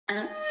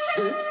1,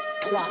 2,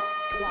 3.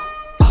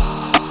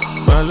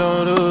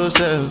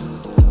 Malheureusement,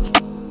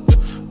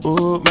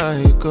 oh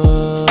my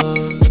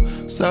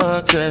God,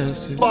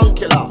 success is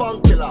Funkula.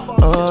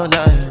 all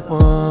I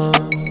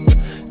want.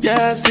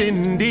 Yes,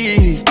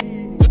 indeed.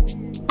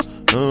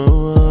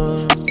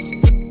 Oh,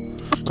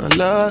 my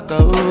luck,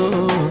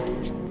 oh.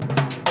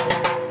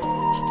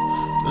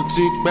 The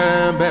tick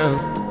bam bell,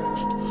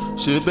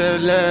 she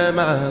belle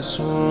my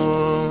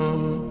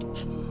son.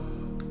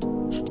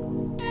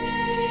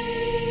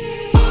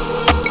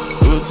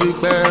 The tick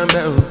bam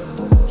bell,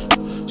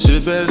 she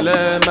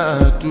belle my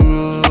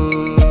duro.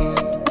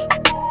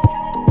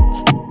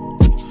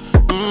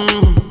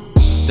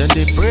 Then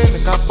they pray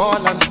make a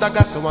ball and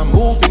stagger, so I'm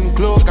moving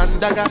cloak and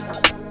dagger.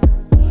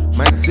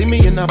 Might see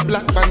me in a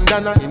black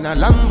bandana in a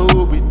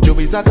Lambo with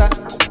Jowi Zaza.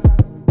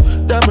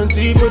 Diamond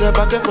teeth with a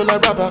bucket full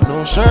of rubber,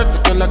 no shirt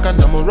looking like a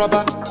namo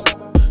rubber.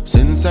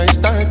 Since I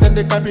started,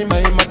 they carry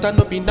my matter,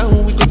 no be now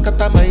we go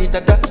scatter my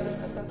dada.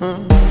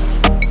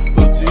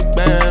 Boutique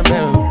bam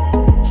bam,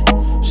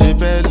 she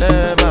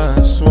belle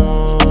my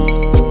son.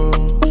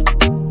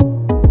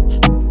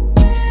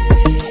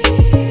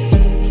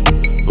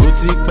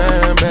 Boutique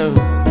bam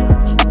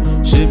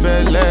bam, she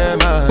belle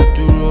my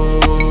duro.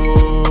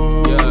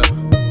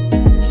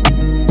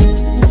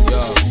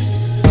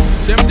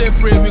 They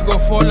pray we go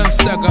fall and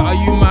stagger. Are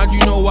you mad?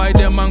 You know why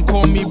them man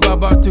call me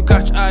Baba? To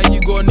catch eye,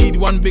 you gon' need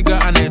one bigger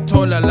and a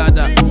taller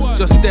ladder.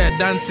 Just there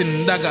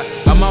dancing dagger.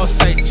 I'm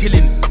outside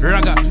chilling,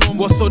 ragga.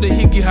 What's all the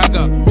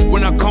higgi-hagga?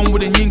 When I come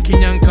with a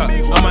yanka,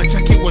 and my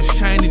jacket was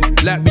shining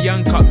like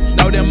Bianca.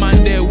 Now them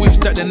man there wish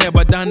that they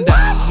never done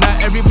that.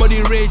 Now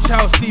everybody rage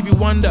out, Stevie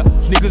Wonder.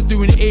 Niggas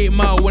doing 8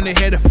 mile when they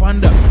hear the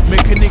thunder.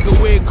 Make a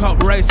nigga wake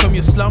up, rise from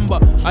your slumber.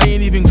 I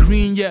ain't even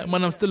green yet,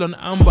 man, I'm still on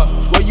amber.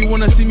 Why you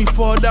wanna see me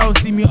fall down,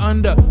 see me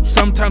under?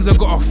 Sometimes I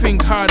gotta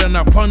think hard and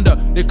I ponder.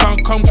 They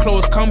can't come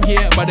close, come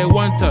here, but they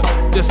want to.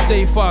 Just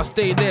stay far,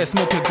 stay there,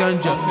 smoke a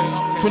ganja.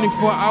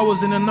 24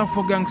 hours ain't enough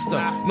for gangster.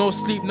 No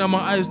sleep, now my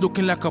eyes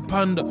looking like a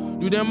panda.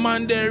 Do them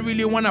man there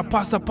really wanna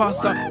passa?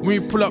 When we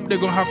pull up, they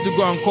gon' have to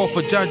go and call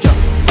for Jaja.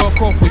 Go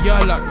call for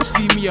Yala, you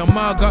see me a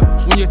maga.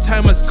 When your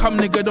time has come,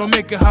 nigga, don't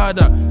make it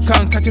harder.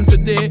 Can't catch him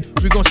today,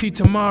 we gon' see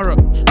tomorrow.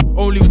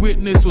 Only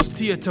witness was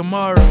Tia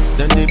tomorrow.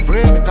 Then they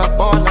pray make a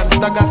ball and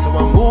stagger, so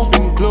I'm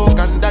moving cloak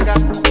and dagger.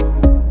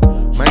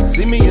 Might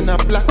see me in a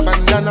black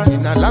bandana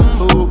in a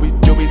Lambo with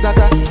Jowi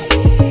Zaza.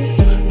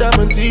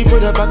 Diamond teeth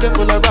with a bucket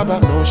full of rubber,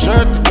 no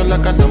shirt looking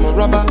like a namo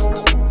rubber.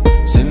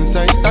 Since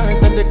I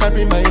started, they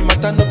carry my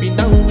matter, no be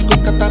now we go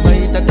scatter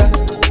my dada.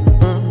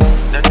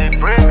 Then they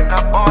pray make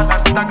a ball and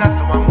stagger,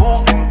 so I'm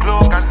moving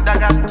cloak and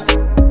dagger.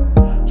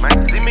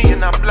 Might see me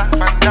in a black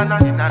bandana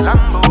in a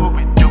Lambo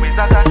with Jowi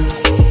Zaza.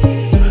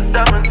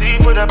 Diamond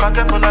teeth with a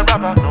bucket full of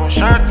rubber, no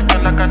shirt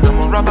looking like a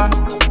namo rubber.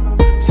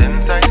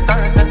 Since I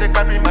started, they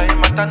carry my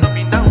matter, no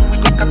be now we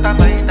go scatter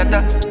my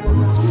dada.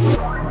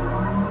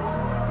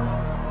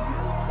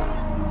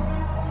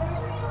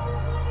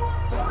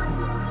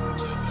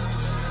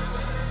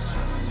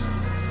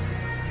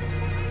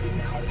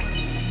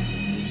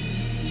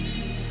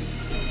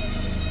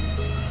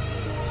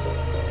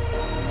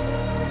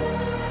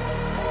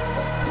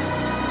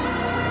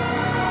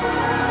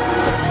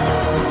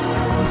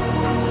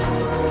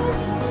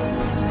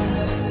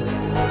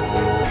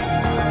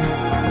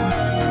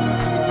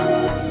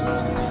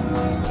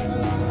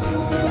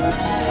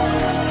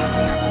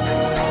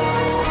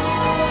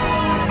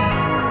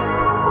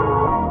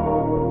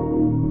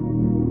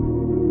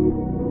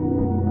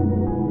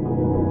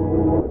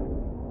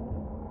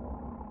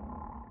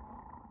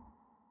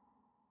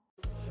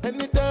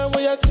 Anytime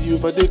when I see you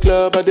for the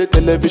club or the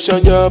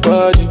television, your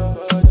body.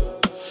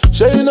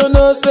 Sure you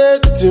know say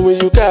the thing when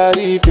you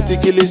carry 50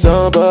 kill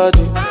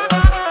somebody.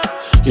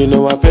 You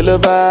know I feel a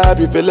vibe,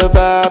 you feel a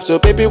vibe, so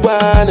baby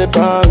whine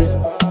about me.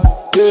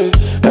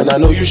 Yeah, and I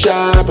know you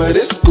shy, but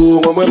it's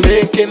cool when we're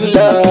making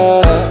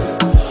love.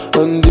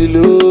 On the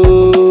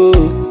low,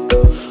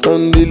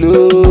 on the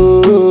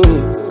low,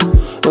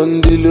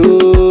 on the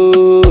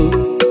low,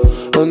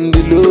 on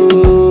the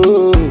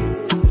low,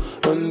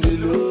 on the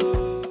low.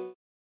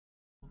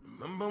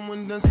 Remember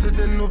when I said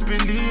they no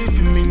believe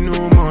in me no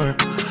more.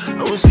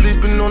 I was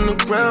sleeping on the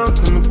ground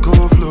on the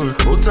cold floor.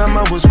 Whole time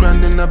I was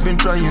grinding, I've been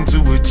trying to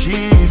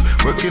achieve.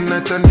 Working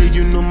night and day,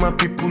 you know my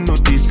people know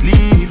they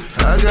sleep.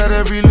 I got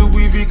every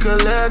Louis V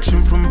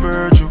collection from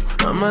Virgil.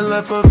 I'm a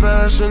life of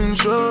fashion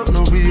show,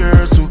 no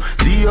rehearsal.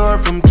 DR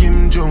from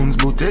Kim Jones,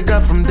 Bottega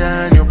from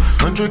Daniel.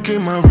 100K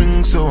my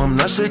ring, so I'm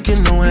not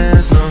shaking no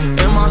hands, no.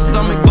 In my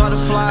stomach,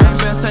 butterfly.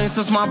 Been saying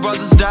since my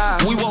brothers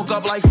died. We woke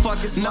up like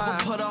fuck it's never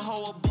put a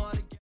hoe above.